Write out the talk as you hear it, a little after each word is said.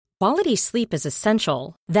Quality sleep is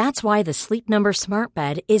essential. That's why the Sleep Number Smart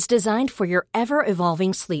Bed is designed for your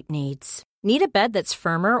ever-evolving sleep needs. Need a bed that's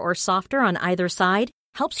firmer or softer on either side?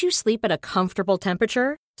 Helps you sleep at a comfortable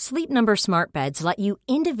temperature? Sleep Number Smart Beds let you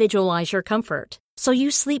individualize your comfort, so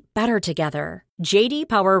you sleep better together. J.D.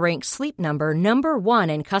 Power ranks Sleep Number number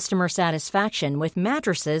 1 in customer satisfaction with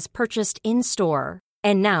mattresses purchased in-store.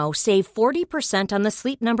 And now, save 40% on the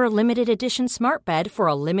Sleep Number Limited Edition Smart Bed for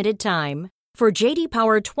a limited time. For J.D.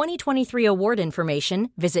 Power 2023 award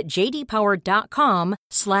information, visit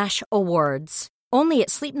jdpower.com/awards. Only at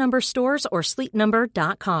Sleep Number stores or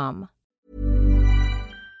sleepnumber.com.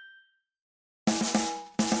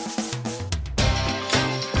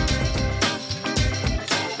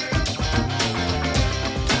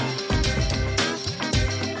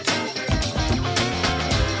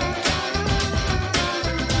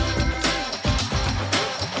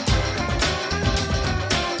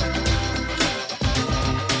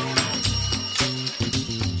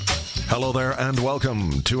 Hello there and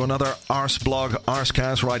welcome to another Arsblog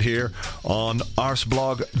Arscast right here on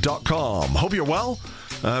arsblog.com. Hope you're well.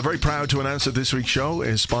 Very proud to announce that this week's show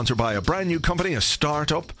is sponsored by a brand new company, a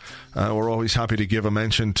startup. We're always happy to give a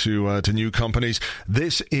mention to new companies.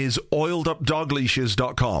 This is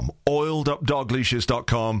oiledupdogleashes.com.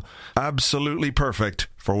 Oiledupdogleashes.com. Absolutely perfect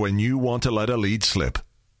for when you want to let a lead slip.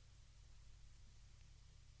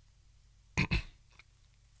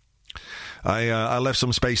 I left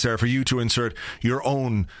some space there for you to insert your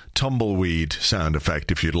own tumbleweed sound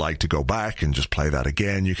effect. If you'd like to go back and just play that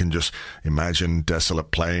again, you can just imagine desolate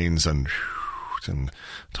plains and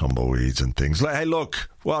tumbleweeds and things. Hey, look,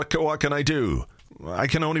 what can I do? I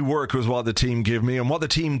can only work with what the team give me, and what the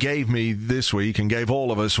team gave me this week and gave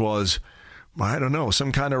all of us was, I don't know,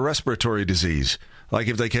 some kind of respiratory disease. Like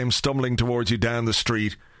if they came stumbling towards you down the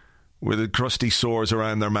street with crusty sores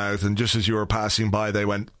around their mouth, and just as you were passing by, they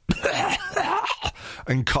went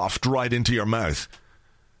and coughed right into your mouth.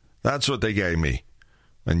 That's what they gave me.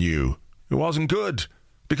 And you. It wasn't good.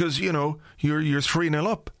 Because, you know, you're 3-0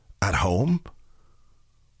 up at home.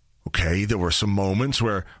 Okay, there were some moments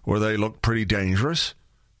where they looked pretty dangerous.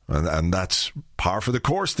 And that's par for the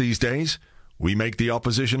course these days. We make the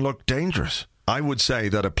opposition look dangerous. I would say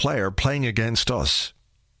that a player playing against us,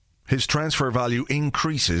 his transfer value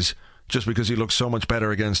increases just because he looks so much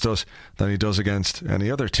better against us than he does against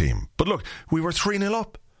any other team. But look, we were 3-0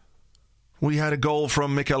 up. We had a goal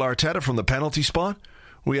from Mikel Arteta from the penalty spot.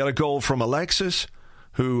 We had a goal from Alexis,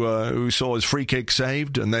 who saw his free kick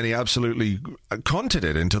saved, and then he absolutely cunted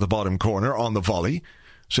it into the bottom corner on the volley,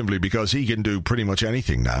 simply because he can do pretty much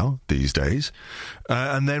anything now, these days.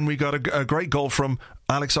 And then we got a great goal from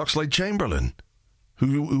Alex Oxlade-Chamberlain,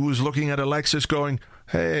 who was looking at Alexis going,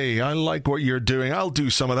 hey, I like what you're doing. I'll do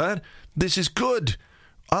some of that. This is good.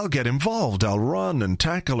 I'll get involved. I'll run and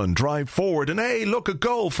tackle and drive forward. And hey, look, a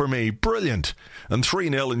goal for me. Brilliant. And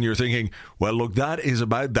 3-0, and you're thinking, well, look, that is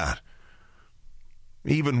about that.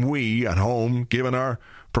 Even we at home, given our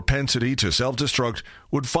propensity to self-destruct,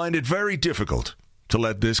 would find it very difficult to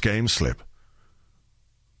let this game slip.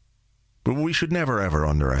 But we should never, ever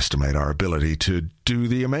underestimate our ability to do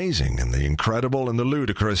the amazing and the incredible and the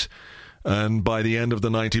ludicrous. And by the end of the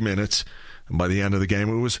 90 minutes, and by the end of the game,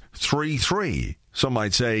 it was 3-3. Some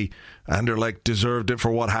might say Anderlecht deserved it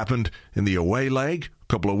for what happened in the away leg a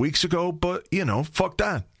couple of weeks ago, but, you know, fuck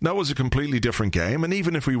that. That was a completely different game, and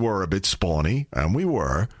even if we were a bit spawny, and we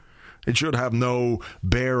were, it should have no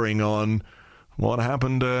bearing on what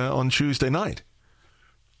happened on Tuesday night.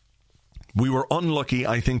 We were unlucky,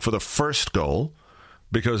 I think, for the first goal,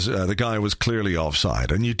 because the guy was clearly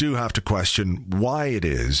offside, and you do have to question why it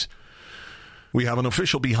is we have an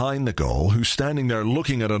official behind the goal who's standing there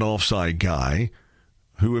looking at an offside guy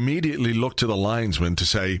who immediately looked to the linesman to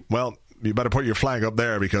say, well, you better put your flag up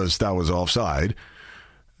there because that was offside,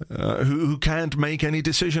 who can't make any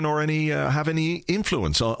decision or have any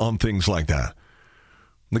influence on things like that.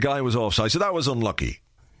 The guy was offside, so that was unlucky.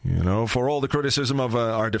 You know, for all the criticism of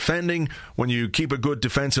our defending, when you keep a good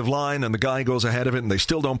defensive line and the guy goes ahead of it and they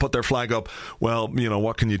still don't put their flag up, well, you know,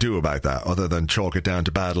 what can you do about that other than chalk it down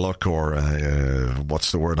to bad luck or,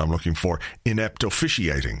 what's the word I'm looking for, inept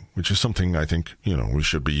officiating, which is something I think, you know, we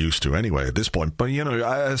should be used to anyway at this point. But, you know,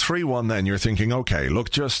 3-1 then, you're thinking, okay, look,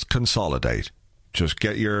 just consolidate. Just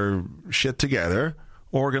get your shit together.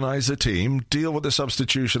 Organise the team, deal with the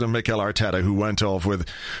substitution of Mikel Arteta, who went off with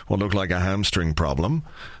what looked like a hamstring problem.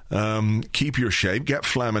 Keep your shape, get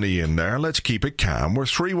Flamini in there, let's keep it calm. We're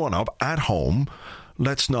 3-1 up at home.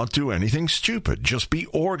 let's not do anything stupid. Just be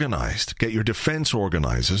organised. Get your defence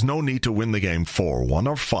organised. There's no need to win the game 4-1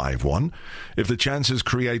 or 5-1. If the chances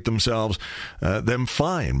create themselves, then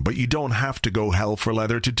fine. But you don't have to go hell for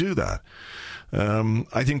leather to do that.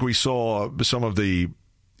 I think we saw some of the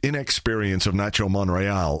inexperience of Nacho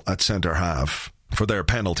Monreal at centre-half for their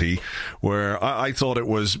penalty, where I thought it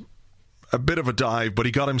was a bit of a dive, but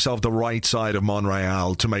he got himself the right side of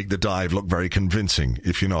Monreal to make the dive look very convincing,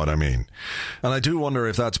 if you know what I mean. And I do wonder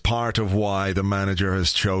if that's part of why the manager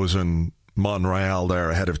has chosen Monreal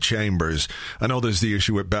there ahead of Chambers. I know there's the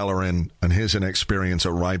issue with Bellerin and his inexperience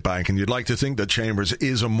at right back, and you'd like to think that Chambers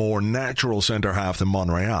is a more natural centre-half than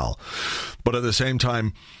Monreal. But at the same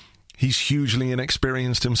time, he's hugely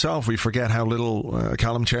inexperienced himself. We forget how little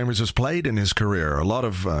Callum Chambers has played in his career. A lot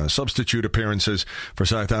of substitute appearances for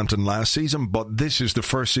Southampton last season, but this is the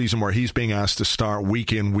first season where he's being asked to start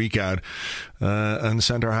week in, week out. And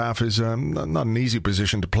centre-half is not an easy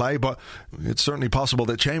position to play, but it's certainly possible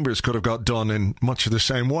that Chambers could have got done in much of the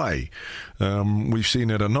same way. We've seen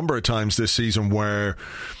it a number of times this season where,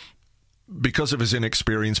 because of his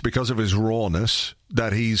inexperience, because of his rawness,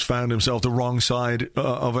 that he's found himself the wrong side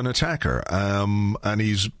of an attacker. And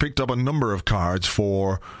he's picked up a number of cards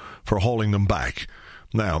for hauling them back.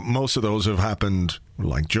 Now, most of those have happened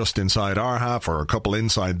like just inside our half or a couple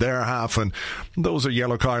inside their half, and those are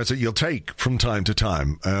yellow cards that you'll take from time to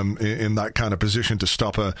time in that kind of position to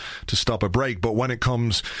stop a break. But when it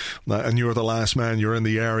comes and you're the last man, you're in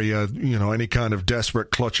the area, you know, any kind of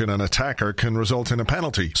desperate clutch in an attacker can result in a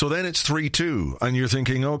penalty. So then it's 3-2, and you're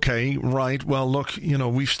thinking, okay, right, well, look, you know,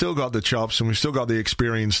 we've still got the chops and we've still got the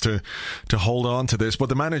experience to hold on to this, but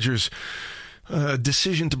the manager's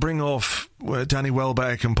decision to bring off Danny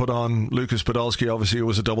Welbeck and put on Lucas Podolski, obviously it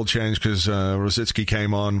was a double change because Rosicky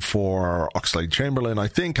came on for Oxlade-Chamberlain, I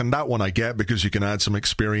think, and that one I get because you can add some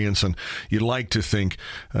experience, and you like to think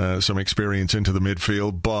some experience into the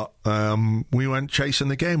midfield, but we went chasing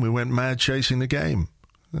the game. We went mad chasing the game,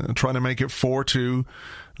 trying to make it 4-2.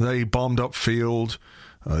 They bombed upfield,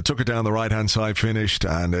 took it down the right-hand side, finished,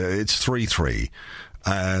 and it's 3-3,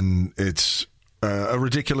 and it's a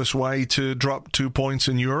ridiculous way to drop 2 points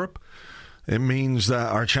in Europe. It means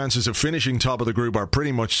that our chances of finishing top of the group are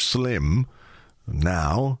pretty much slim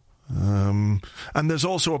now. And there's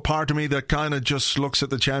also a part of me that kind of just looks at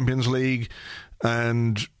the Champions League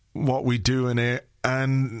and what we do in it,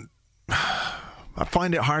 and I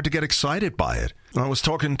find it hard to get excited by it. I was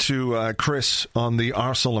talking to Chris on the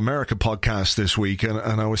Arsenal America podcast this week, and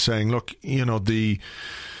I was saying, look, you know, the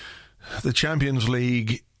Champions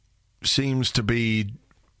League seems to be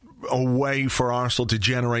a way for Arsenal to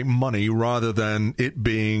generate money rather than it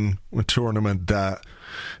being a tournament that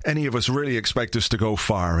any of us really expect us to go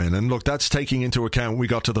far in. And look, that's taking into account we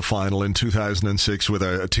got to the final in 2006 with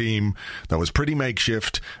a team that was pretty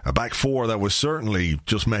makeshift, a back four that was certainly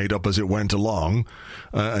just made up as it went along,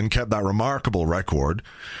 and kept that remarkable record.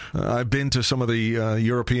 I've been to some of the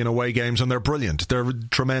European away games, and they're brilliant. They're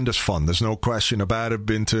tremendous fun. There's no question about it.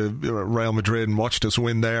 Been to Real Madrid and watched us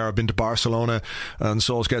win there. I've been to Barcelona and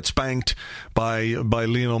saw us get spanked by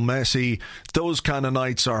Lionel Messi. Those kind of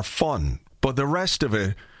nights are fun. But the rest of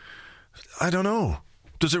it, I don't know.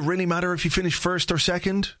 Does it really matter if you finish first or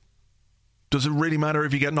second? Does it really matter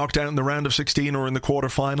if you get knocked out in the round of 16 or in the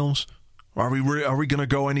quarterfinals? Are we going to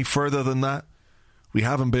go any further than that? We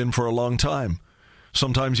haven't been for a long time.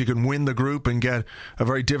 Sometimes you can win the group and get a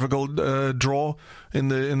very difficult draw in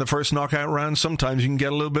the first knockout round. Sometimes you can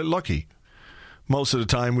get a little bit lucky. Most of the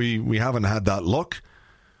time we haven't had that luck.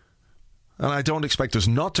 And I don't expect us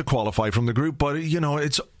not to qualify from the group, but, you know,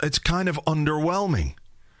 it's kind of underwhelming,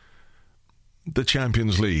 the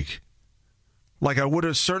Champions League. Like, I would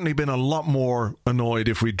have certainly been a lot more annoyed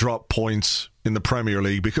if we dropped points in the Premier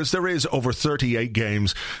League, because there is, over 38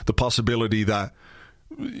 games, the possibility that,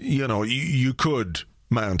 you know, you could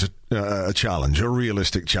mount a challenge, a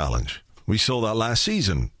realistic challenge. We saw that last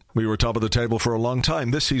season. We were top of the table for a long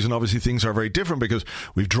time. This season, obviously, things are very different because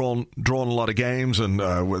we've drawn a lot of games, and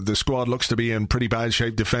the squad looks to be in pretty bad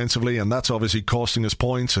shape defensively, and that's obviously costing us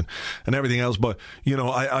points and everything else. But, you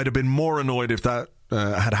know, I'd have been more annoyed if that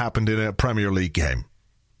had happened in a Premier League game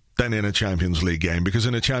than in a Champions League game, because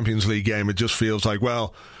in a Champions League game, it just feels like,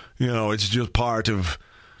 well, you know, it's just part of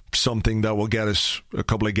something that will get us a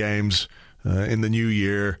couple of games in the new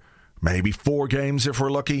year, maybe 4 games if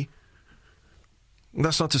we're lucky.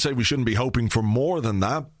 That's not to say we shouldn't be hoping for more than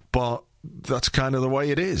that, but that's kind of the way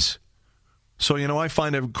it is. So, you know, I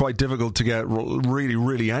find it quite difficult to get really,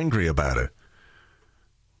 really angry about it.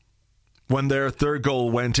 When their third goal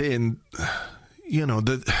went in, you know,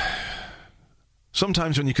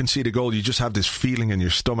 Sometimes when you concede a goal, you just have this feeling in your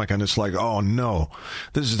stomach and it's like, oh no,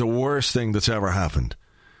 this is the worst thing that's ever happened.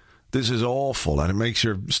 This is awful, and it makes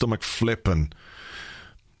your stomach flip. And,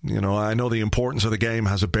 you know, I know the importance of the game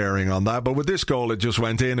has a bearing on that, but with this goal, it just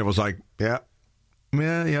went in. It was like, yeah.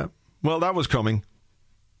 Well, that was coming.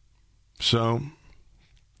 So,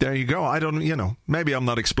 there you go. I don't, you know, maybe I'm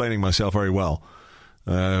not explaining myself very well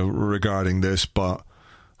regarding this, but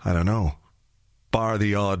I don't know. Bar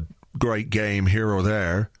the odd great game here or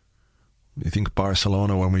there. You think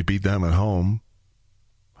Barcelona, when we beat them at home,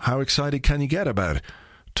 how excited can you get about it?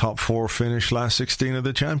 Top 4 finish last 16 of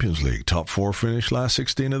the Champions League. Top 4 finish last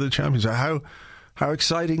 16 of the Champions League. How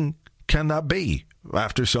exciting can that be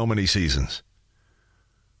after so many seasons?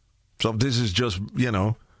 So this is just, you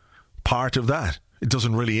know, part of that. It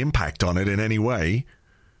doesn't really impact on it in any way.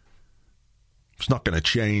 It's not going to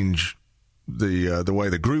change the way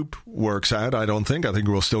the group works out, I don't think. I think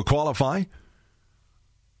we'll still qualify.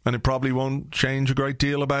 And it probably won't change a great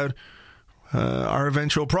deal about our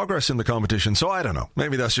eventual progress in the competition. So I don't know.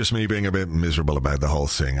 Maybe that's just me being a bit miserable about the whole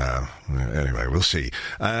thing. Anyway, we'll see.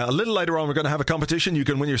 A little later on, we're going to have a competition. You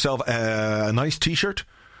can win yourself a nice T-shirt.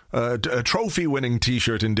 A trophy-winning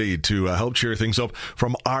T-shirt, indeed, to help cheer things up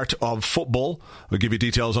from Art of Football. We'll give you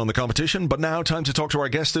details on the competition. But now, time to talk to our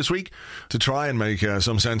guest this week to try and make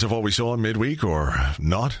some sense of what we saw in midweek, or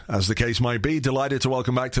not, as the case might be. Delighted to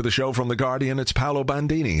welcome back to the show from The Guardian, it's Paolo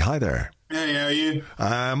Bandini. Hi there. Hey, how are you?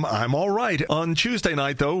 I'm all right. On Tuesday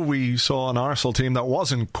night, though, we saw an Arsenal team that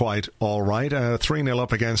wasn't quite all right. 3-0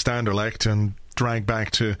 up against Anderlecht and dragged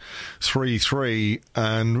back to 3-3.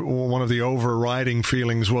 And one of the overriding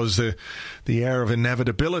feelings was the air of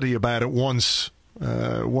inevitability about it once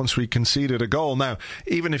we conceded a goal. Now,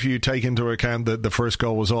 even if you take into account that the first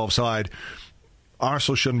goal was offside,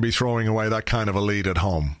 Arsenal shouldn't be throwing away that kind of a lead at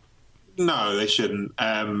home. No, they shouldn't.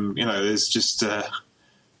 There's just...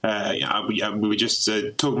 we were just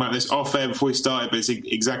talking about this off air before we started, but it's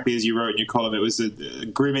exactly as you wrote in your column. It was a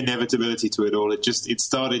grim inevitability to it all. It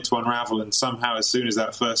started to unravel, and somehow, as soon as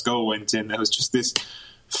that first goal went in, there was just this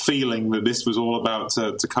feeling that this was all about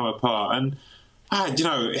to come apart. And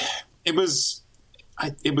it was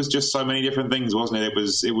just so many different things, wasn't it?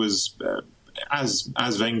 It was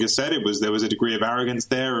as Wenger said, there was a degree of arrogance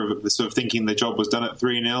there, of the sort of thinking the job was done at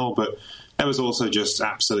 3-0, but there was also just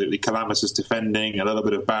absolutely calamitous defending, a little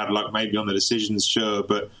bit of bad luck maybe on the decisions, sure,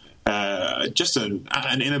 but just an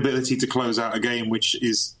inability to close out a game, which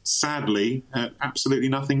is sadly absolutely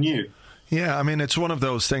nothing new. Yeah, I mean, it's one of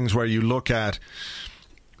those things where you look at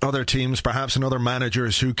other teams, perhaps, and other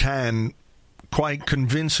managers who can quite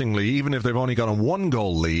convincingly, even if they've only got a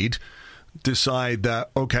 1-goal lead, decide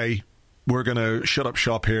that, okay, we're going to shut up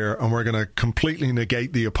shop here and we're going to completely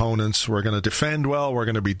negate the opponents. We're going to defend well. We're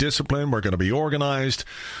going to be disciplined. We're going to be organised.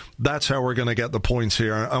 That's how we're going to get the points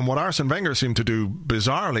here. And what Arsene Wenger seemed to do,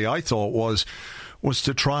 bizarrely, I thought, was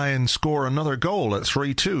to try and score another goal at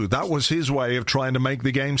 3-2. That was his way of trying to make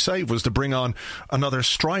the game safe, was to bring on another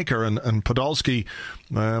striker. And Podolski,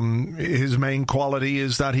 his main quality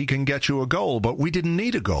is that he can get you a goal. But we didn't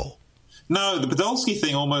need a goal. No, the Podolski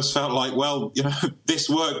thing almost felt like, well, this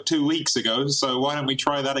worked 2 weeks ago, so why don't we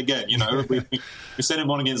try that again? We sent him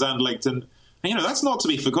on against Anderlecht, and that's not to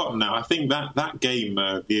be forgotten now. I think that game,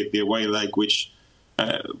 the away leg, which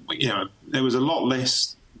there was a lot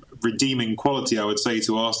less redeeming quality, I would say,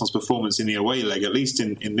 to Arsenal's performance in the away leg. At least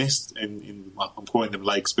in I'm calling them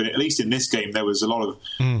legs, but at least in this game, there was a lot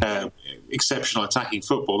of exceptional attacking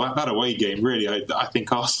football. That away game, really, I think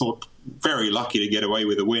Arsenal were very lucky to get away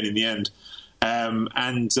with a win in the end.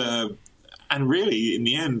 And really, in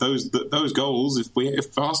the end, those goals,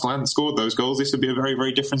 if Arsenal hadn't scored those goals, this would be a very,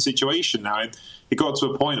 very different situation. Now, it got to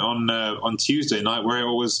a point on Tuesday night where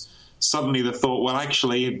it was suddenly the thought, well,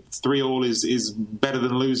 actually, 3-3 is better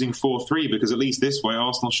than losing 4-3, because at least this way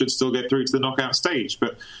Arsenal should still get through to the knockout stage.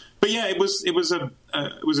 But yeah, it was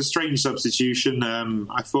a strange substitution.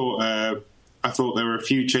 I thought there were a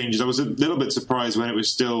few changes. I was a little bit surprised when it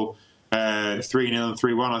was still 3-0 and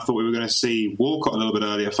 3-1. I thought we were going to see Walcott a little bit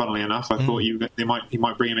earlier, funnily enough. I thought he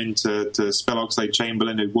might bring him in to spell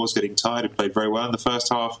Oxlade-Chamberlain, who was getting tired, who played very well in the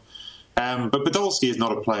first half. But Podolski is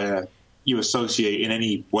not a player you associate in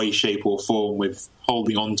any way, shape or form with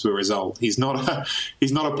holding on to a result. He's not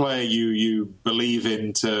a player you believe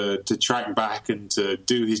in to track back and to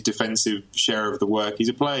do his defensive share of the work. He's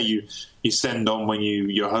a player you send on when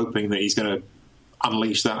you're hoping that he's going to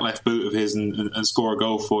unleash that left boot of his and score a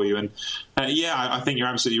goal for you. And I think you're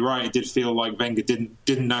absolutely right. It did feel like Wenger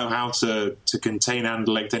didn't know how to contain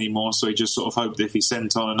Anderlecht anymore, so he just sort of hoped that if he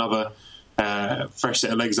sent on another fresh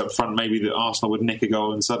set of legs up front, maybe that Arsenal would nick a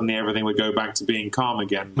goal and suddenly everything would go back to being calm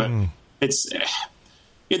again. But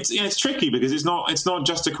it's tricky because it's not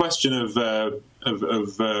just a question of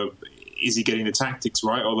is he getting the tactics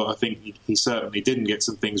right? Although I think he certainly didn't get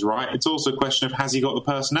some things right. It's also a question of has he got the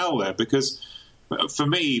personnel there? Because for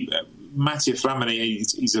me, Mathieu Flamini,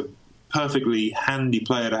 he's a perfectly handy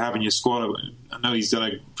player to have in your squad. I know he's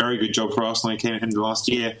done a very good job for Arsenal. He came in the last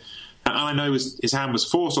year, and I know his hand was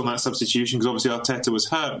forced on that substitution because obviously Arteta was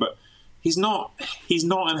hurt, but he's not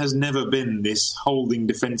and has never been this holding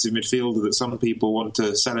defensive midfielder that some people want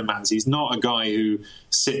to sell him as. He's not a guy who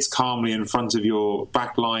sits calmly in front of your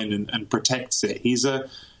back line and protects it. He's a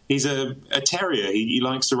terrier. He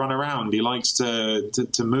likes to run around. He likes to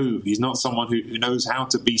move. He's not someone who knows how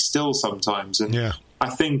to be still sometimes. And I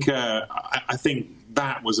think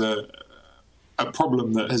that was a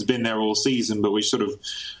problem that has been there all season, but which sort of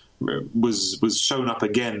was shown up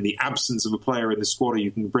again. The absence of a player in the squad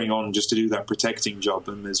you can bring on just to do that protecting job,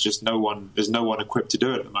 and there's just no one equipped to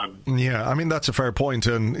do it at the moment. Yeah, I mean that's a fair point,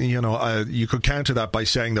 and you could counter that by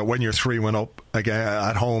saying that when you're 3-1 up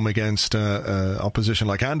at home against opposition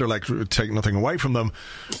like Anderlecht, take nothing away from them,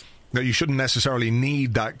 that you shouldn't necessarily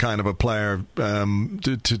need that kind of a player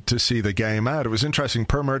to see the game out. It was interesting.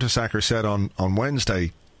 Per Mertesacker said on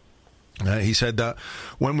Wednesday, he said that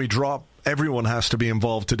when we drop, everyone has to be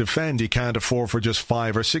involved to defend. You can't afford for just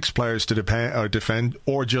 5 or 6 players to defend,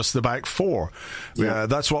 or just the back 4. Yeah.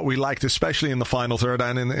 That's what we liked, especially in the final third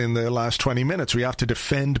and in the last 20 minutes. We have to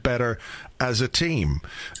defend better as a team.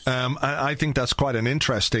 I think that's quite an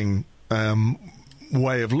interesting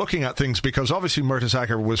way of looking at things, because obviously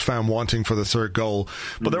Mertesacker was found wanting for the third goal,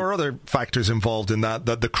 but there were other factors involved in that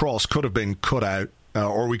the cross could have been cut out,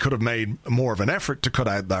 or we could have made more of an effort to cut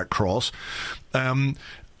out that cross.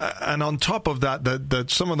 And on top of that,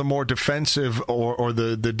 some of the more defensive or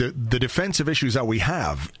the defensive issues that we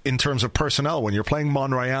have in terms of personnel, when you're playing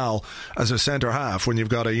Monreal as a centre half, when you've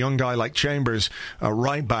got a young guy like Chambers,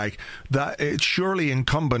 right back, that it's surely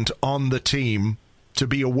incumbent on the team to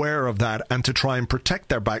be aware of that and to try and protect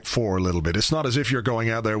their back 4 a little bit. It's not as if you're going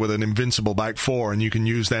out there with an invincible back 4 and you can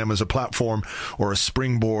use them as a platform or a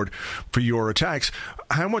springboard for your attacks.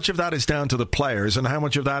 How much of that is down to the players, and how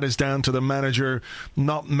much of that is down to the manager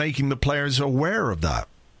not making the players aware of that?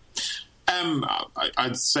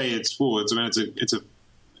 I'd say it's forwards. I mean, it's a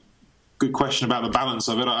good question about the balance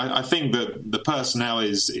of it. I think that the personnel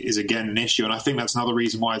is again an issue, and I think that's another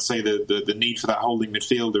reason why I'd say the need for that holding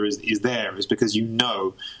midfielder is because you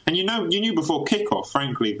knew before kickoff,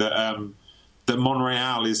 frankly, that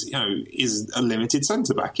Monreal is a limited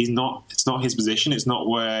centre back. It's not his position. It's not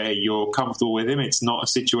where you're comfortable with him. It's not a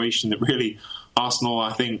situation that really Arsenal,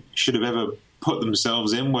 I think, should have ever put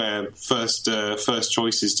themselves in, where first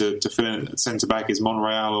choice is to fill in at centre back is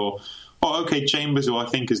Monreal or Chambers, who I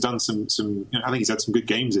think has done some. I think he's had some good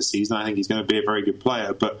games this season. I think he's going to be a very good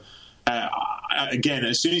player. But again,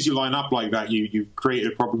 as soon as you line up like that, you've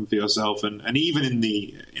created a problem for yourself. And even in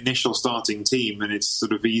the initial starting team, and it's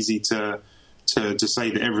sort of easy to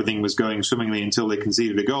say that everything was going swimmingly until they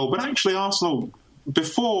conceded a goal. But actually, Arsenal,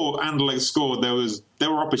 before Anderlecht scored,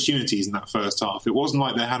 there were opportunities in that first half. It wasn't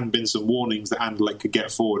like there hadn't been some warnings that Anderlecht could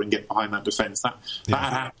get forward and get behind that defence. That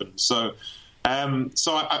had happened. So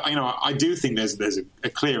I do think there's a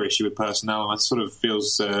clear issue with personnel, and it sort of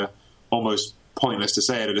feels almost pointless to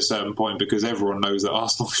say it at a certain point, because everyone knows that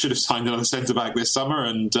Arsenal should have signed another centre back this summer,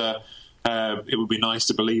 and it would be nice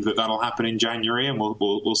to believe that that'll happen in January, and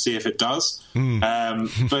we'll see if it does.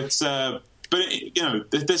 But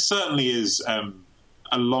there certainly is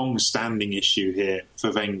a long-standing issue here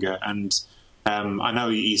for Wenger, and I know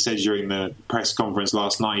he said during the press conference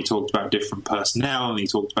last night, he talked about different personnel, and he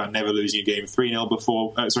talked about never losing a game 3-0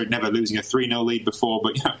 before. Never losing a 3-0 lead before.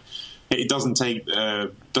 But it doesn't take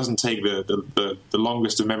the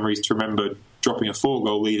longest of memories to remember dropping a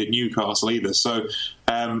 4-goal lead at Newcastle either. So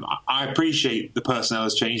I appreciate the personnel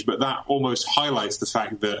has changed, but that almost highlights the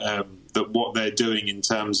fact that what they're doing in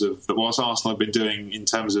terms of what Arsenal have been doing in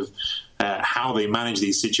terms of how they manage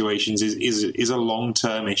these situations is a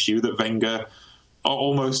long-term issue that Wenger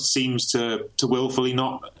almost seems to willfully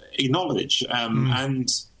not acknowledge. And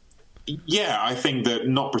I think that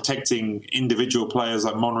not protecting individual players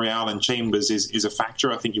like Monreal and Chambers is a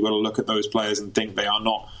factor. I think you've got to look at those players and think they're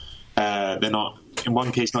not, in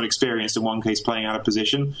one case, not experienced, in one case, playing out of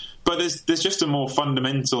position. But there's just a more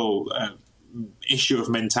fundamental issue of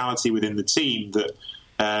mentality within the team that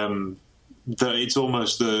it's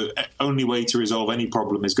almost the only way to resolve any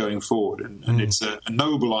problem is going forward. And it's a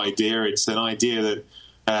noble idea. It's an idea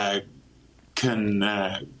that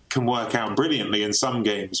can work out brilliantly in some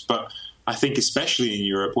games. But I think especially in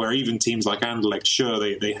Europe, where even teams like Anderlecht, sure,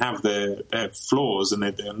 they have their flaws, and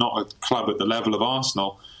they're not a club at the level of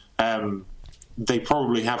Arsenal, they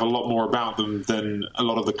probably have a lot more about them than a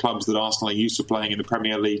lot of the clubs that Arsenal are used to playing in the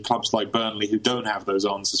Premier League, clubs like Burnley, who don't have those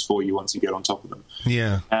answers for you once you get on top of them.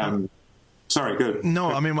 Yeah. Sorry, good.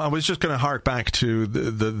 No, I mean, I was just going to hark back to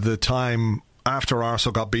the time after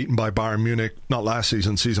Arsenal got beaten by Bayern Munich, not last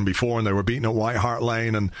season, season before, and they were beaten at White Hart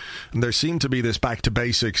Lane, and there seemed to be this back to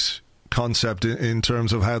basics concept in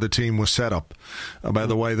terms of how the team was set up, about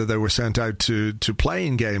the way that they were sent out to play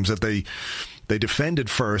in games, that they defended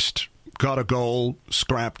first, got a goal,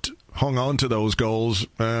 scrapped, hung on to those goals.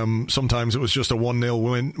 Sometimes it was just a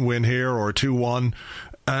 1-0 win here or 2-1,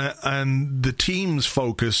 and the team's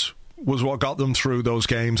focus was what got them through those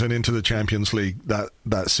games and into the Champions League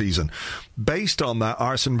that season. Based on that,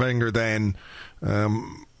 Arsene Wenger then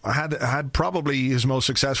had probably his most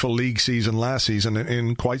successful league season last season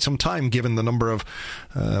in quite some time, given the number of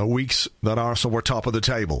weeks that Arsenal were top of the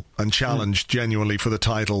table and challenged genuinely for the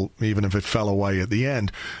title, even if it fell away at the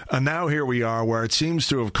end. And now here we are, where it seems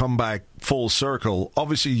to have come back full circle.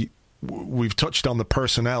 Obviously, we've touched on the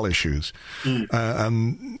personnel issues,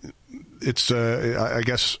 and it's I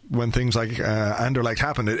guess when things like Anderlecht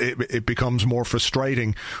happen, it becomes more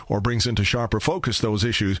frustrating or brings into sharper focus those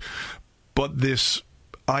issues. But this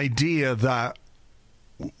idea that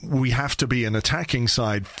we have to be an attacking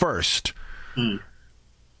side first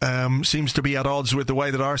seems to be at odds with the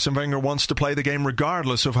way that Arsene Wenger wants to play the game,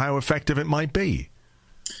 regardless of how effective it might be.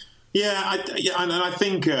 Yeah, and I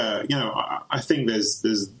think I think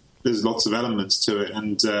there's lots of elements to it,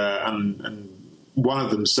 and one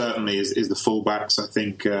of them certainly is the fullbacks. I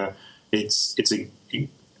think it's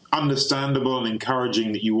understandable and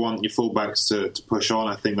encouraging that you want your fullbacks to push on.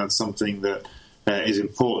 I think that's something that is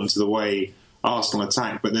important to the way Arsenal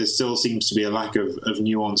attack, but there still seems to be a lack of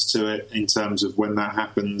nuance to it in terms of when that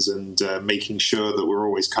happens and making sure that we're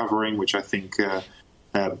always covering, which I think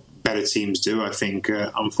better teams do. I think,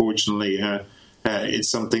 unfortunately, it's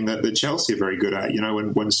something that Chelsea are very good at.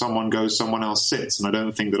 When someone goes, someone else sits, and I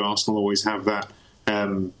don't think that Arsenal always have that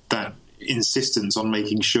insistence on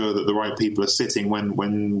making sure that the right people are sitting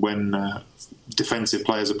when defensive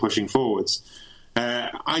players are pushing forwards.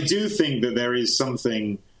 I do think that there is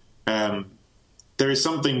something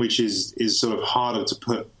which is sort of harder to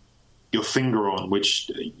put your finger on,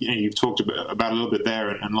 which you've talked about a little bit there,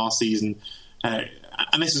 and last season.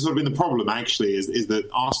 And this has sort of been the problem, actually, is that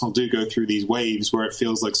Arsenal do go through these waves where it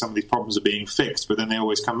feels like some of these problems are being fixed, but then they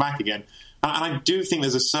always come back again. And I do think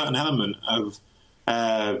there's a certain element of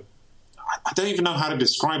I don't even know how to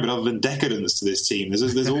describe it other than decadence to this team.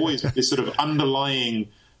 There's always this sort of underlying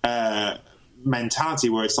mentality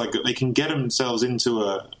where it's like they can get themselves into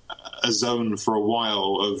a zone for a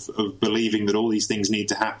while of believing that all these things need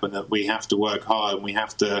to happen, that we have to work hard and we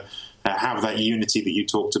have to have that unity that you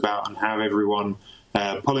talked about and have everyone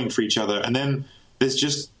pulling for each other. And then there's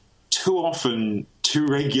just too often, too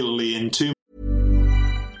regularly, and too...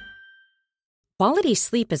 Quality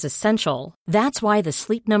sleep is essential. That's why the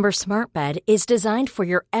Sleep Number Smart Bed is designed for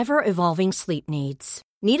your ever-evolving sleep needs.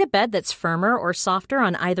 Need a bed that's firmer or softer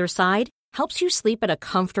on either side? Helps you sleep at a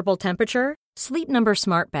comfortable temperature? Sleep Number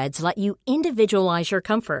Smart Beds let you individualize your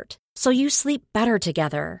comfort, so you sleep better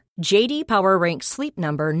together. J.D. Power ranks Sleep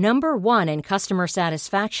Number number 1 in customer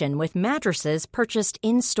satisfaction with mattresses purchased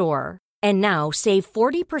in-store. And now save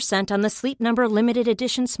 40% on the Sleep Number Limited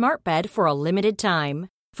Edition Smart Bed for a limited time.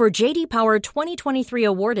 For J.D. Power 2023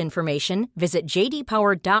 award information, visit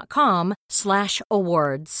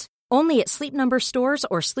jdpower.com/awards. Only at Sleep Number stores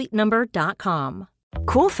or sleepnumber.com.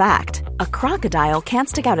 Cool fact, a crocodile can't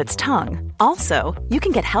stick out its tongue. Also, you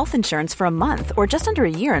can get health insurance for a month or just under a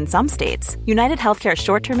year in some states. United Healthcare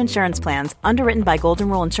short-term insurance plans, underwritten by Golden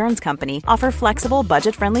Rule Insurance Company, offer flexible,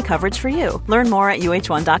 budget-friendly coverage for you. Learn more at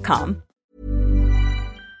uh1.com.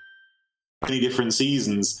 Many different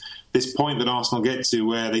seasons, this point that Arsenal get to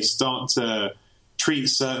where they start to treat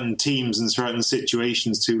certain teams and certain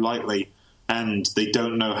situations too lightly, and they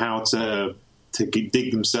don't know how to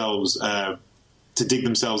dig themselves out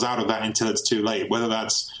of that until it's too late. Whether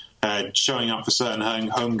that's showing up for certain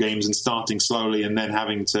home games and starting slowly and then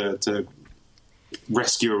having to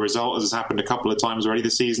rescue a result, as has happened a couple of times already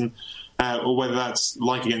this season, or whether that's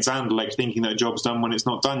like against Anderlecht, thinking that job's done when it's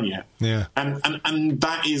not done yet. Yeah. And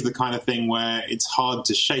that is the kind of thing where it's hard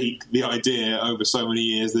to shake the idea over so many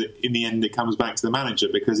years that in the end it comes back to the manager,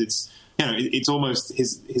 because it's almost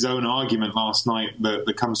his own argument last night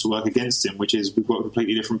that comes to work against him, which is we've got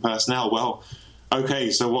completely different personnel. Well,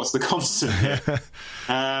 okay, so what's the constant here?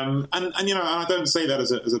 And I don't say that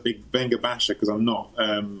as a big Wenger basher, because I'm not.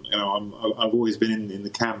 I've always been in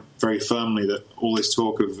the camp very firmly that all this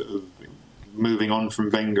talk of moving on from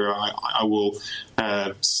Wenger. I will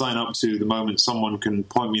sign up to the moment someone can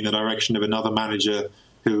point me in the direction of another manager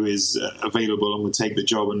who is available and would take the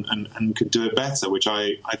job and could do it better, which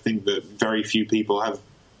I think that very few people have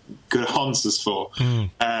good answers for.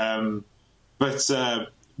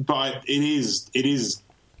 But it is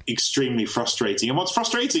extremely frustrating. And what's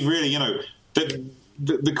frustrating, really,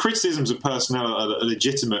 the criticisms of personnel are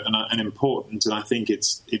legitimate and important, and I think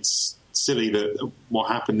it's silly that what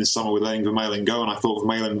happened this summer with letting Vermaelen go, and I thought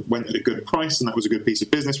Vermaelen went at a good price, and that was a good piece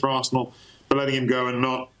of business for Arsenal, but letting him go and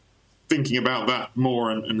not thinking about that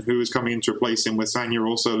more and who is coming in to replace him with Sagna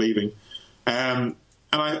also leaving. And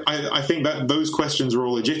I think that those questions are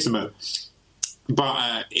all legitimate.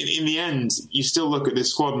 But in the end, you still look at this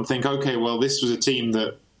squad and think, okay, well, this was a team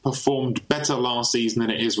that performed better last season than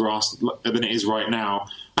it is right now,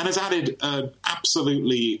 and has added an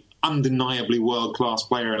absolutely undeniably world-class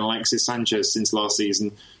player in Alexis Sanchez since last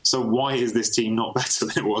season. So why is this team not better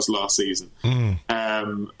than it was last season?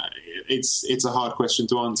 It's a hard question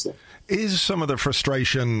to answer. Is some of the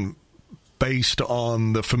frustration based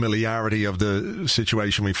on the familiarity of the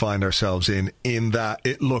situation we find ourselves in that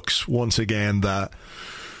it looks once again that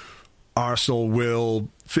Arsenal will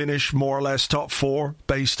finish more or less top four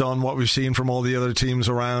based on what we've seen from all the other teams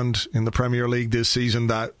around in the Premier League this season,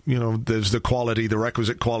 that, there's the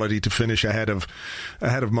requisite quality to finish ahead of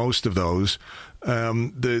most of those.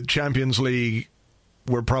 The Champions League,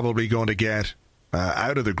 we're probably going to get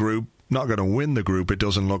out of the group, not going to win the group, it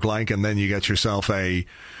doesn't look like, and then you get yourself a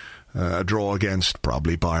draw against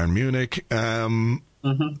probably Bayern Munich. And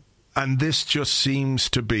this just seems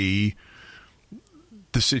to be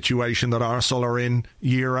the situation that Arsenal are in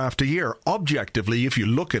year after year. Objectively, if you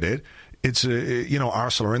look at it, it's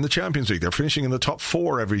Arsenal are in the Champions League. They're finishing in the top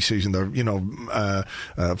four every season. They're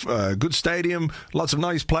good stadium, lots of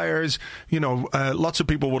nice players. Lots of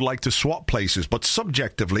people would like to swap places, but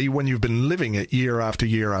subjectively, when you've been living it year after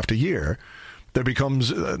year after year, there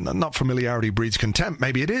becomes not familiarity breeds contempt.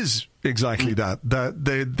 Maybe it is exactly that.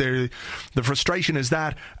 The frustration is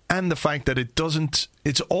that, and the fact that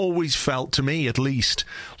it's always felt, to me at least,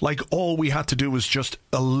 like all we had to do was just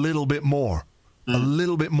a little bit more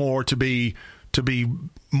to be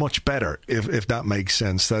much better, if that makes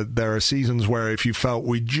sense. That there are seasons where if you felt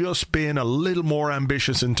we'd just been a little more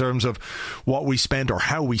ambitious in terms of what we spent or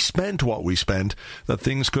how we spent what we spent, that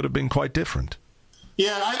things could have been quite different.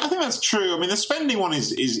 Yeah, I think that's true. I mean, the spending one is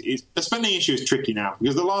the spending issue is tricky now,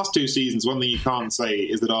 because the last two seasons, one thing you can't say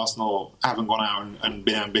is that Arsenal haven't gone out and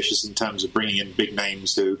been ambitious in terms of bringing in big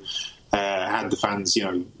names who had the fans,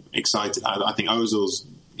 excited. I think Ozil's,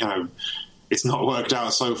 it's not worked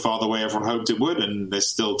out so far the way everyone hoped it would, and there's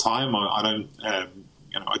still time. I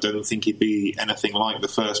don't think he'd be anything like the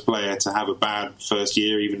first player to have a bad first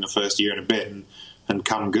year, even the first year and a bit, and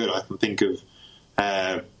come good. I can think of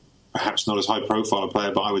perhaps not as high profile a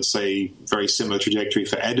player, but I would say very similar trajectory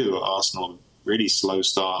for Edu at Arsenal. Really slow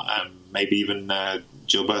start, and maybe even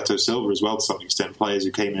Gilberto Silva as well to some extent. Players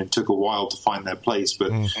who came in and took a while to find their place,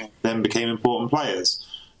 but then became important players.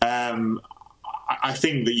 I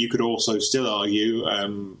think that you could also still argue,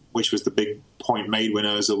 which was the big point made when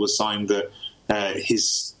Ozil was signed, that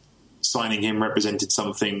his signing him represented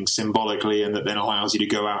something symbolically, and that then allows you to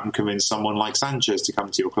go out and convince someone like Sanchez to come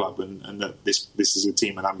to your club, and that this is a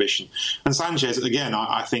team with ambition. And Sanchez, again,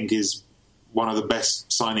 I think is one of the best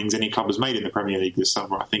signings any club has made in the Premier League this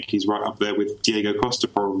summer. I think he's right up there with Diego Costa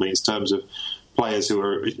probably in terms of players who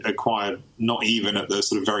are acquired not even at the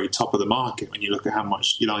sort of very top of the market when you look at how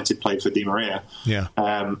much United played for Di Maria,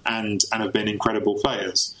 and have been incredible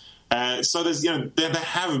players. So there's there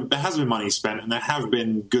has been money spent, and there have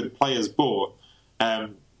been good players bought.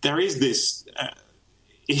 There is this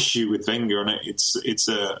issue with Wenger, and it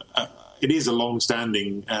is a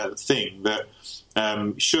long-standing thing that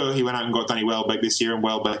sure, he went out and got Danny Welbeck this year, and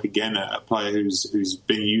Welbeck again a player who's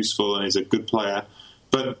been useful and is a good player,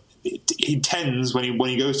 but he tends when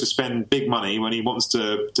he goes to spend big money, when he wants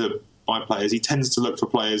to buy players, he tends to look for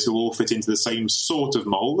players who all fit into the same sort of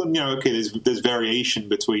mould. And there's variation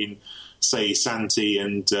between, say, Santi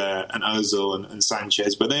and Ozil and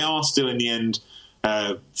Sanchez, but they are still in the end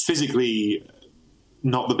physically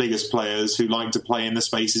not the biggest players who like to play in the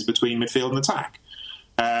spaces between midfield and attack.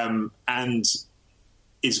 And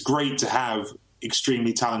it's great to have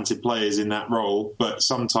extremely talented players in that role, but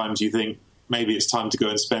sometimes you think maybe it's time to go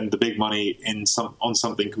and spend the big money on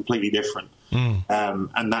something completely different.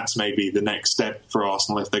 And that's maybe the next step for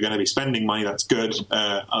Arsenal. If they're going to be spending money, that's good.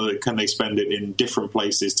 Can they spend it in different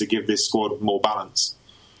places to give this squad more balance?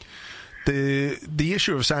 the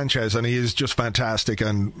issue of Sanchez, and he is just fantastic,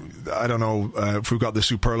 and I don't know if we've got the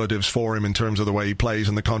superlatives for him in terms of the way he plays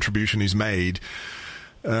and the contribution he's made.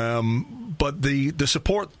 But the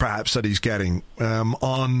support perhaps that he's getting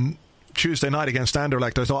on Tuesday night against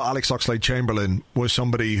Anderlecht, I thought Alex Oxlade-Chamberlain was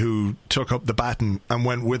somebody who took up the baton and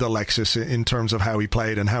went with Alexis in terms of how he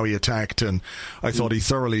played and how he attacked, and I thought he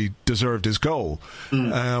thoroughly deserved his goal.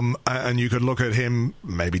 And you could look at him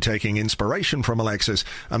maybe taking inspiration from Alexis.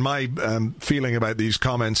 And my feeling about these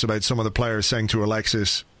comments about some of the players saying to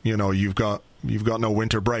Alexis, you know, you've got no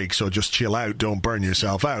winter break, so just chill out, don't burn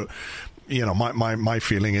yourself out. You know, my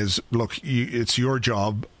feeling is, look, it's your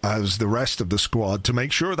job as the rest of the squad to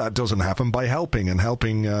make sure that doesn't happen by helping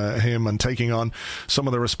him and taking on some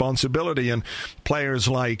of the responsibility. And players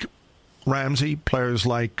like Ramsey, players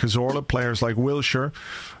like Cazorla, players like Wilshere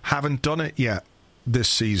haven't done it yet this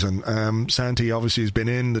season. Santi obviously has been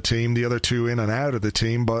in the team, the other two in and out of the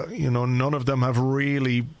team, but, you know, none of them have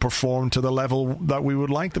really performed to the level that we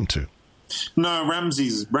would like them to. No,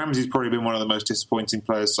 Ramsey's probably been one of the most disappointing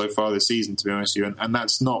players so far this season, to be honest with you. And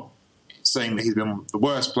that's not saying that he's been the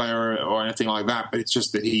worst player or anything like that, but it's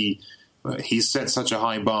just that he's set such a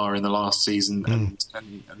high bar in the last season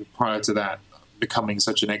and prior to that becoming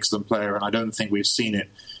such an excellent player. And I don't think we've seen it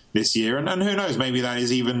this year. And who knows, maybe that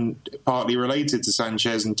is even partly related to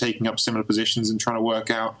Sanchez and taking up similar positions and trying to work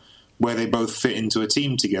out where they both fit into a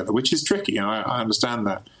team together, which is tricky. I understand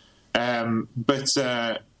that.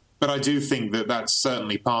 But I do think that that's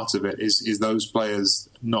certainly part of it. Is those players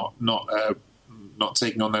not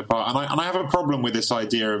taking on their part? And I have a problem with this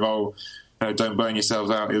idea of don't burn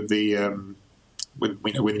yourselves out with the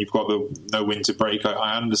when you've got the no winter break.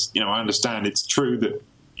 I understand it's true that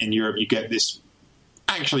in Europe you get this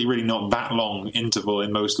actually really not that long interval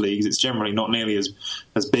in most leagues. It's generally not nearly as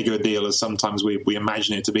big a deal as sometimes we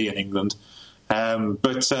imagine it to be in England.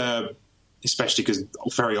 But especially because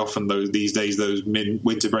very often these days those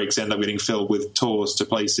winter breaks end up getting filled with tours to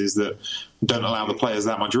places that don't allow the players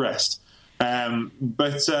that much rest.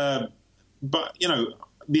 But you know,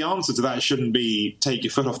 the answer to that shouldn't be take your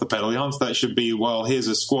foot off the pedal. The answer to that should be, well, here's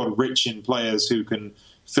a squad rich in players who can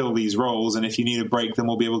fill these roles, and if you need a break, then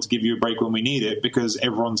we'll be able to give you a break when we need it, because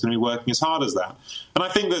everyone's going to be working as hard as that. And I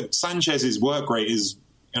think that Sanchez's work rate is,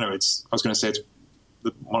 you know, it's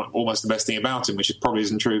almost the best thing about him, which probably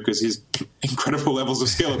isn't true because his incredible levels of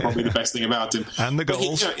skill are probably the best thing about him. And the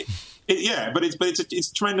goals. But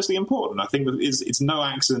it's tremendously important. I think that it's no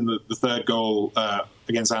accident that the third goal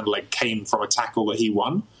against Anderlecht came from a tackle that he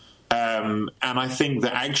won. And I think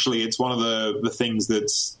that actually it's one of the things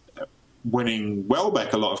that's winning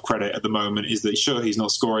Welbeck a lot of credit at the moment is that, sure, he's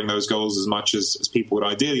not scoring those goals as much as people would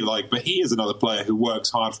ideally like, but he is another player who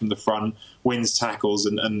works hard from the front, wins tackles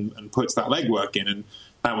and puts that legwork in. And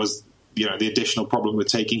that was, you know, the additional problem with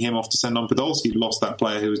taking him off to send on Podolski. Lost that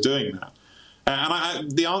player who was doing that.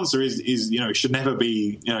 The answer is, you know, it should never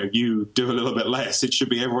be, you know, you do a little bit less. It should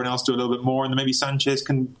be everyone else do a little bit more, and then maybe Sanchez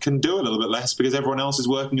can do a little bit less because everyone else is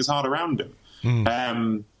working as hard around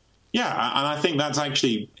him. Yeah, and I think that's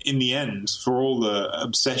actually, in the end, for all the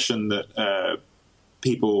obsession that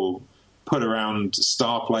people put around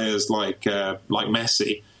star players like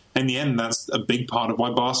Messi, in the end, that's a big part of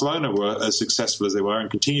why Barcelona were as successful as they were and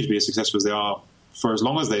continue to be as successful as they are for as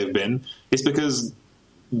long as they have been. It's because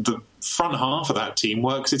the front half of that team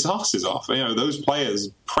works its asses off. You know, those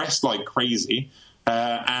players press like crazy,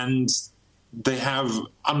 and they have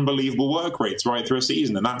unbelievable work rates right through a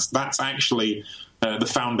season, and that's actually the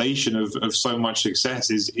foundation of so much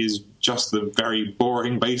success is just the very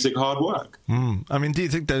boring, basic hard work. I mean, do you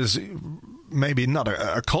think there's maybe not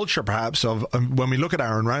a culture, perhaps, of when we look at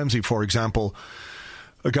Aaron Ramsey, for example,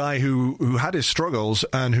 a guy who had his struggles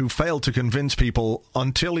and who failed to convince people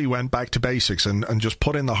until he went back to basics and just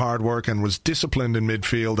put in the hard work and was disciplined in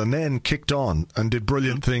midfield and then kicked on and did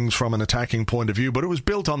brilliant things from an attacking point of view. But it was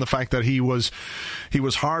built on the fact that he was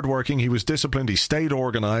hardworking, he was disciplined, he stayed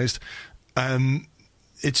organised, and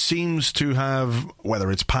it seems to have,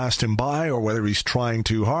 whether it's passed him by or whether he's trying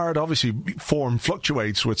too hard, obviously form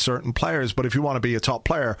fluctuates with certain players, but if you want to be a top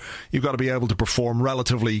player, you've got to be able to perform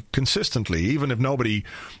relatively consistently, even if nobody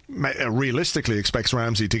realistically expects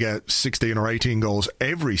Ramsey to get 16 or 18 goals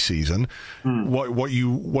every season. What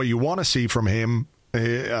you want to see from him,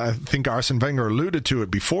 I think Arsene Wenger alluded to it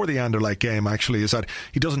before the Anderlecht game, actually, is that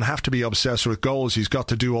he doesn't have to be obsessed with goals. He's got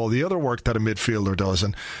to do all the other work that a midfielder does.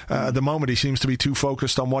 And at the moment, he seems to be too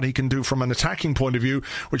focused on what he can do from an attacking point of view,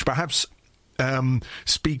 which perhaps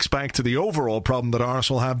speaks back to the overall problem that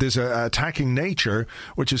Arsenal have, this attacking nature,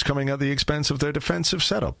 which is coming at the expense of their defensive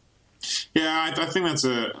setup. Yeah, I think that's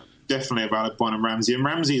definitely a valid point on Ramsey. And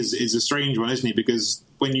Ramsey is a strange one, isn't he? Because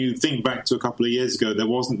when you think back to a couple of years ago, there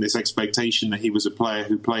wasn't this expectation that he was a player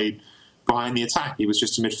who played behind the attack. He was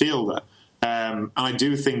just a midfielder. And I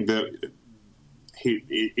do think that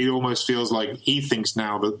it almost feels like he thinks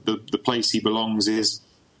now that the place he belongs is,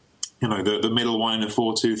 the middle one in a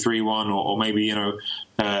 4-2-3-1, or maybe,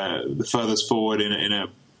 the furthest forward in a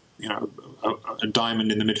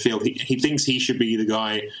diamond in the midfield. He thinks he should be the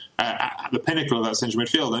guy at the pinnacle of that central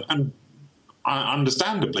midfield, and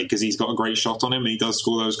understandably, because he's got a great shot on him and he does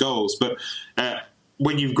score those goals. But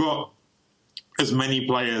when you've got as many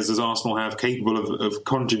players as Arsenal have capable of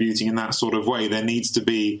contributing in that sort of way, there needs to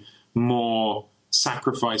be more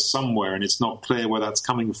sacrifice somewhere, and it's not clear where that's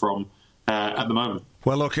coming from at the moment.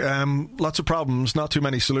 Well, look, lots of problems, not too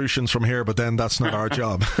many solutions from here, but then that's not our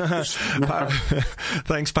job.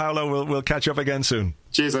 Thanks, Paolo. We'll catch up again soon.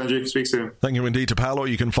 Cheers, Andrew. Speak soon. Thank you indeed to Paolo.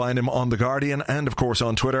 You can find him on The Guardian and, of course,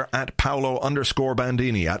 on Twitter at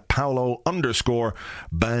Paolo_Bandini, at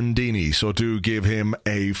Paolo_Bandini. So do give him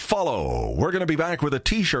a follow. We're going to be back with a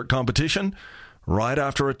T-shirt competition right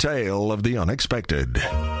after a tale of the unexpected.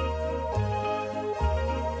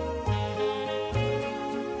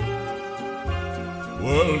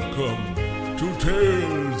 Welcome to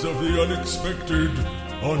Tales of the Unexpected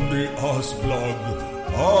on the Ozblog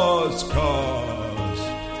Ozcast.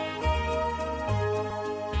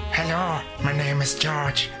 Hello, my name is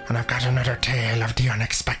George, and I've got another tale of the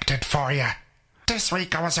unexpected for you. This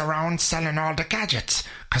week I was around selling all the gadgets,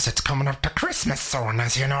 'cause it's coming up to Christmas soon,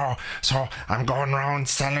 as you know. So I'm going around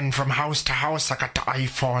selling from house to house. I got the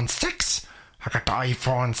iPhone 6, I got the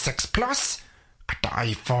iPhone 6 Plus, I got the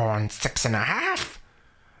iPhone 6.5.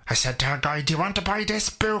 I said to a guy, do you want to buy this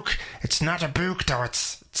book? It's not a book though,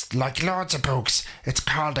 it's like loads of books. It's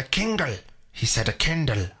called a Kindle. He said a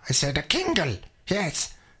Kindle. I said a Kindle.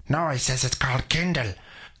 Yes. No, he says it's called Kindle.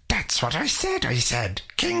 That's what I said,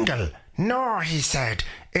 Kindle. No, he said,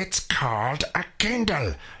 it's called a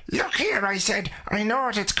Kindle. Look here, I said, I know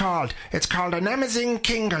what it's called. It's called an Amazon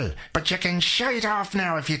Kindle. But you can shite off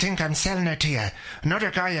now if you think I'm selling it to you.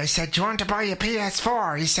 Another guy, I said, do you want to buy a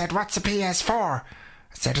PS4? He said, what's a PS4?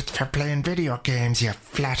 I said, it's for playing video games, you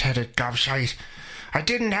flat-headed gobshite. I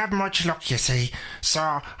didn't have much luck, you see,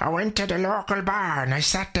 so I went to the local bar and I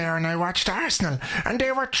sat there and I watched Arsenal, and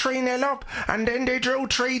they were 3-0 up, and then they drew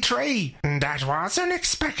 3-3. And that was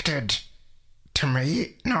unexpected. To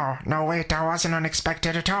me, no, wait, that wasn't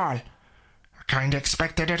unexpected at all. I kind of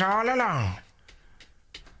expected it all along.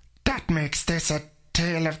 That makes this a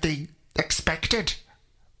tale of the expected.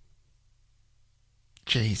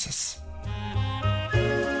 Jesus.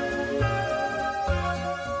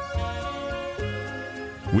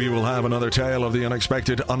 We will have another tale of the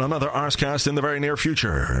unexpected on another Arscast in the very near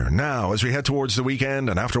future. Now, as we head towards the weekend,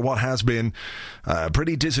 and after what has been a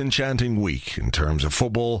pretty disenchanting week in terms of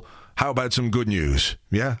football, how about some good news?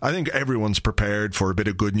 Yeah, I think everyone's prepared for a bit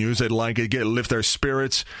of good news. They'd like it, lift their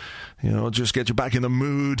spirits, just get you back in the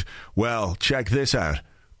mood. Well, check this out.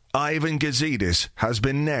 Ivan Gazidis has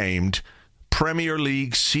been named Premier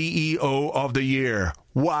League CEO of the Year.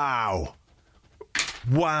 Wow,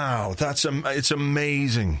 it's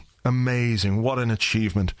amazing. Amazing. What an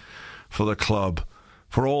achievement for the club,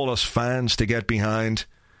 for all us fans to get behind.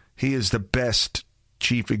 He is the best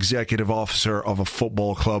chief executive officer of a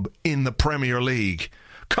football club in the Premier League.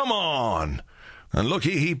 Come on. And look,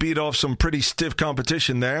 he beat off some pretty stiff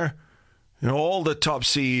competition there. All the top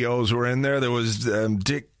CEOs were in there. There was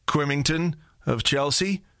Dick Quimington of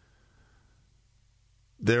Chelsea.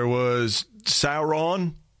 There was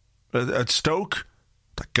Sauron at Stoke.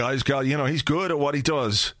 That guy's got, he's good at what he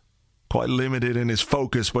does. Quite limited in his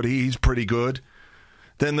focus, but he's pretty good.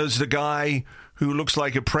 Then there's the guy who looks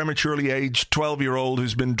like a prematurely aged 12-year-old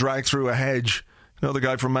who's been dragged through a hedge. The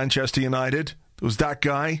guy from Manchester United. There was that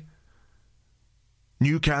guy.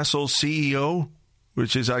 Newcastle CEO,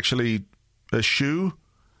 which is actually a shoe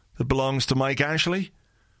that belongs to Mike Ashley.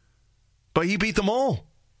 But he beat them all.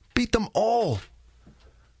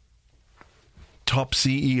 Top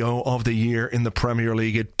CEO of the year in the Premier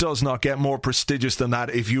League. It does not get more prestigious than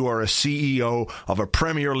that if you are a CEO of a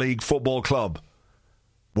Premier League football club.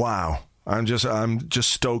 Wow. I'm just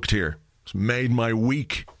stoked here. It's made my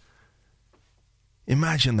week.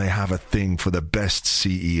 Imagine they have a thing for the best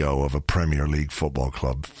CEO of a Premier League football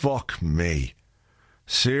club. Fuck me.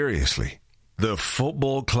 Seriously. The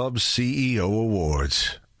Football Club CEO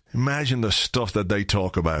Awards. Imagine the stuff that they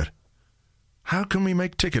talk about. How can we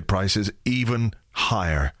make ticket prices even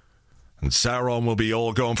higher? And Sauron will be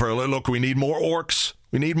all going for, look, we need more orcs.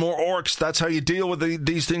 That's how you deal with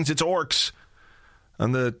these things. It's orcs.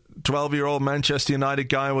 And the 12-year-old Manchester United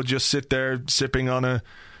guy will just sit there sipping on a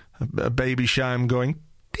baby sham going,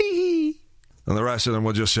 tee. And the rest of them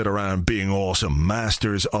will just sit around being awesome,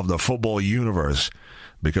 masters of the football universe,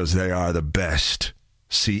 because they are the best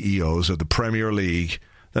CEOs of the Premier League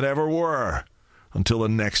that ever were, until the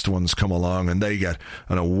next ones come along and they get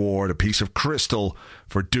an award, a piece of crystal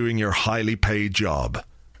for doing your highly paid job.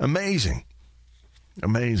 Amazing.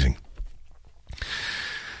 Amazing.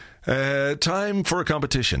 Time for a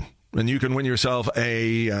competition. And you can win yourself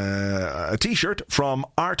a T-shirt from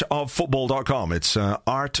artoffootball.com. It's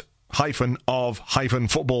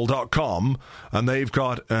art-of-football.com. And they've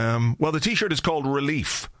got, the T-shirt is called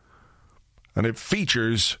Relief. And it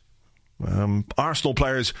features Arsenal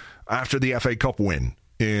players after the FA Cup win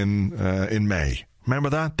in May. Remember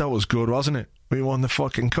that? That was good, wasn't it? We won the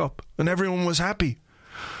fucking cup. And everyone was happy.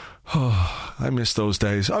 Oh, I miss those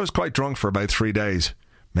days. I was quite drunk for about 3 days.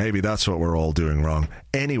 Maybe that's what we're all doing wrong.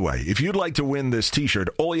 Anyway, if you'd like to win this T-shirt,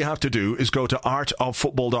 all you have to do is go to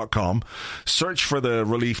artoffootball.com, search for the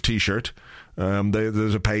Relief T-shirt.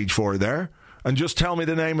 There's a page for it there. And just tell me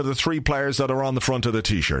the name of the 3 players that are on the front of the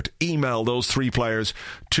T-shirt. Email those 3 players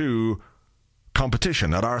to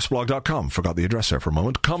competition@arsblog.com. Forgot the address there for a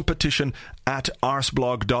moment.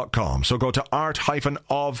 competition@arsblog.com. So go to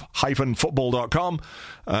art-of-football.com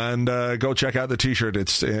and go check out the T-shirt.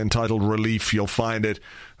 It's entitled Relief. You'll find it.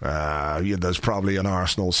 There's probably an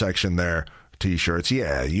Arsenal section there. T-shirts,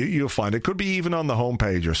 yeah, you'll find it. Could be even on the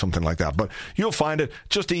homepage or something like that, but you'll find it.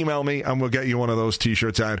 Just email me and we'll get you one of those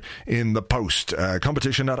T-shirts out in the post.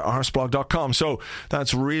 Competition@arsblog.com. So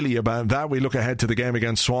that's really about that. We look ahead to the game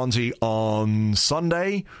against Swansea on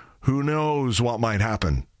Sunday. Who knows what might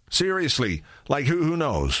happen? Seriously, like who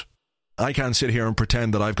knows? I can't sit here and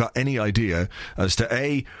pretend that I've got any idea as to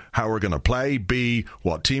A, how we're going to play, B,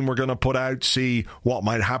 what team we're going to put out, C, what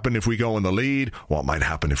might happen if we go in the lead, what might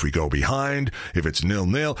happen if we go behind, if it's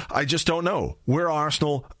 0-0. I just don't know. We're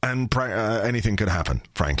Arsenal and anything could happen,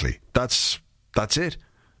 frankly. That's it.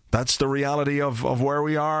 That's the reality of where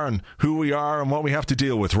we are and who we are and what we have to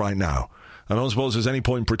deal with right now. I don't suppose there's any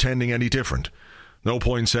point pretending any different. No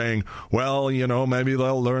point saying, well, maybe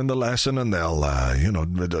they'll learn the lesson and they'll,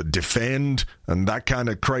 defend and that kind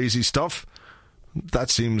of crazy stuff.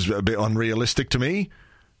 That seems a bit unrealistic to me.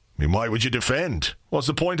 I mean, why would you defend? What's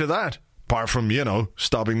the point of that? Apart from,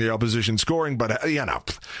 stopping the opposition scoring. But,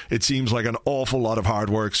 it seems like an awful lot of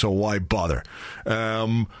hard work, so why bother?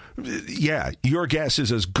 Your guess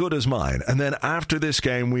is as good as mine. And then after this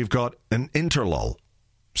game, we've got an interlull.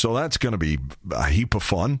 So that's going to be a heap of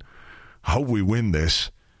fun. I hope we win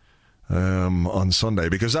this on Sunday,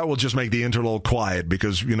 because that will just make the interlull quiet,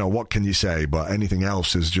 because, what can you say? But anything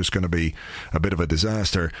else is just going to be a bit of a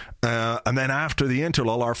disaster. And then after the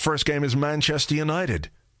interlull, our first game is Manchester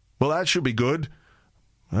United. Well, that should be good.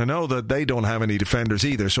 I know that they don't have any defenders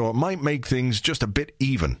either, so it might make things just a bit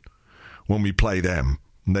even when we play them.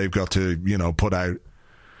 They've got to, put out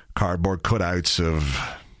cardboard cutouts of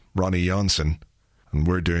Ronnie Johnson, and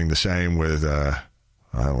we're doing the same with...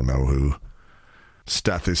 I don't know who.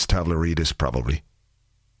 Stathis Tavlaridis, probably.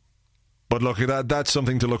 But look, that's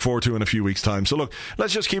something to look forward to in a few weeks' time. So look,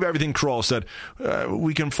 let's just keep everything crossed that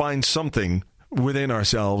we can find something within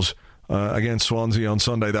ourselves against Swansea on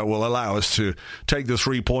Sunday that will allow us to take the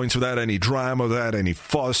 3 points without any drama, without any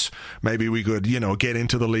fuss. Maybe we could, get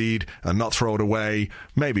into the lead and not throw it away.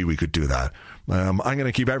 Maybe we could do that. I'm going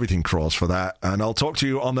to keep everything crossed for that, and I'll talk to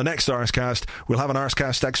you on the next Arscast. We'll have an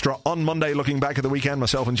Arscast Extra on Monday, looking back at the weekend.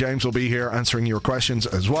 Myself and James will be here answering your questions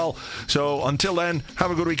as well. So until then,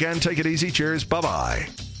 have a good weekend. Take it easy. Cheers. Bye-bye.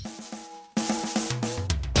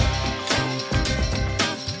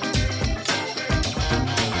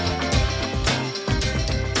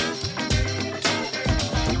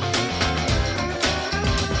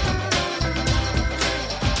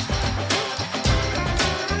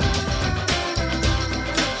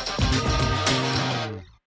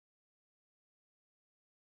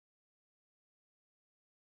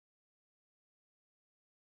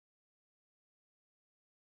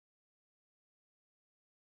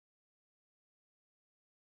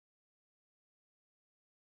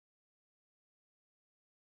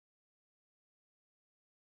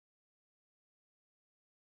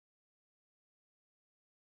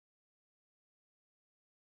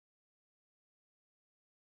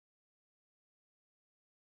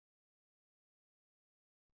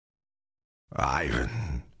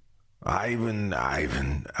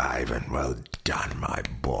 Ivan, well done, my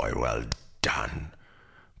boy, well done.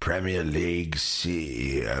 Premier League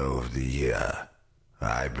CEO of the Year.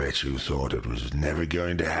 I bet you thought it was never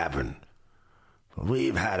going to happen.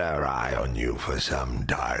 We've had our eye on you for some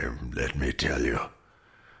time, let me tell you.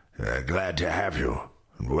 Glad to have you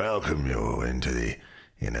and welcome you into the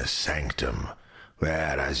inner sanctum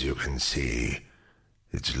where, as you can see,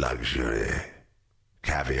 it's luxury.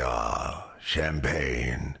 Caviar,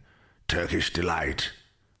 champagne, Turkish delight,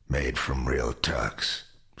 made from real Turks.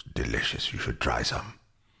 It's delicious, you should try some.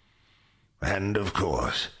 And, of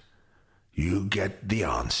course, you get the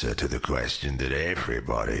answer to the question that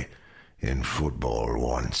everybody in football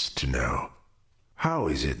wants to know. How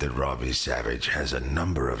is it that Robbie Savage has a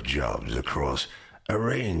number of jobs across a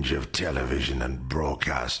range of television and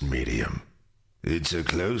broadcast medium? It's a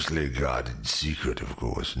closely guarded secret, of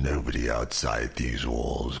course. Nobody outside these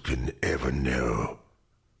walls can ever know.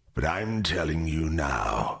 But I'm telling you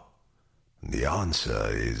now. The answer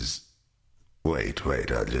is... Wait,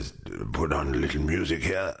 I'll just put on a little music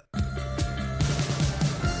here.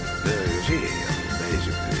 There you see,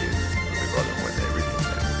 basically, the bottom with everything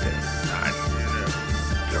and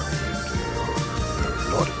jumping into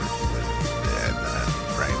a lot of it. And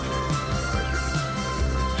frankly,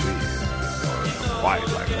 quite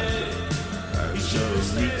like that.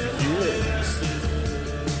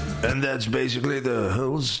 And that's basically the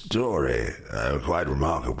whole story. Quite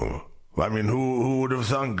remarkable. I mean, who would have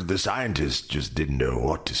thunk the scientists just didn't know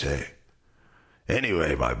what to say?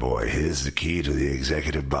 Anyway, my boy, here's the key to the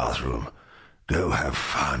executive bathroom. Go have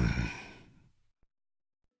fun.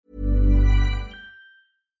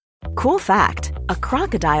 Cool fact, a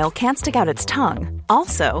crocodile can't stick out its tongue.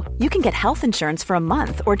 Also, you can get health insurance for a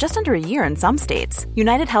month or just under a year in some states.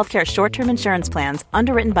 United Healthcare short-term insurance plans,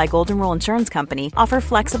 underwritten by Golden Rule Insurance Company, offer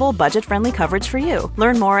flexible, budget-friendly coverage for you.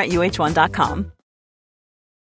 Learn more at uh1.com.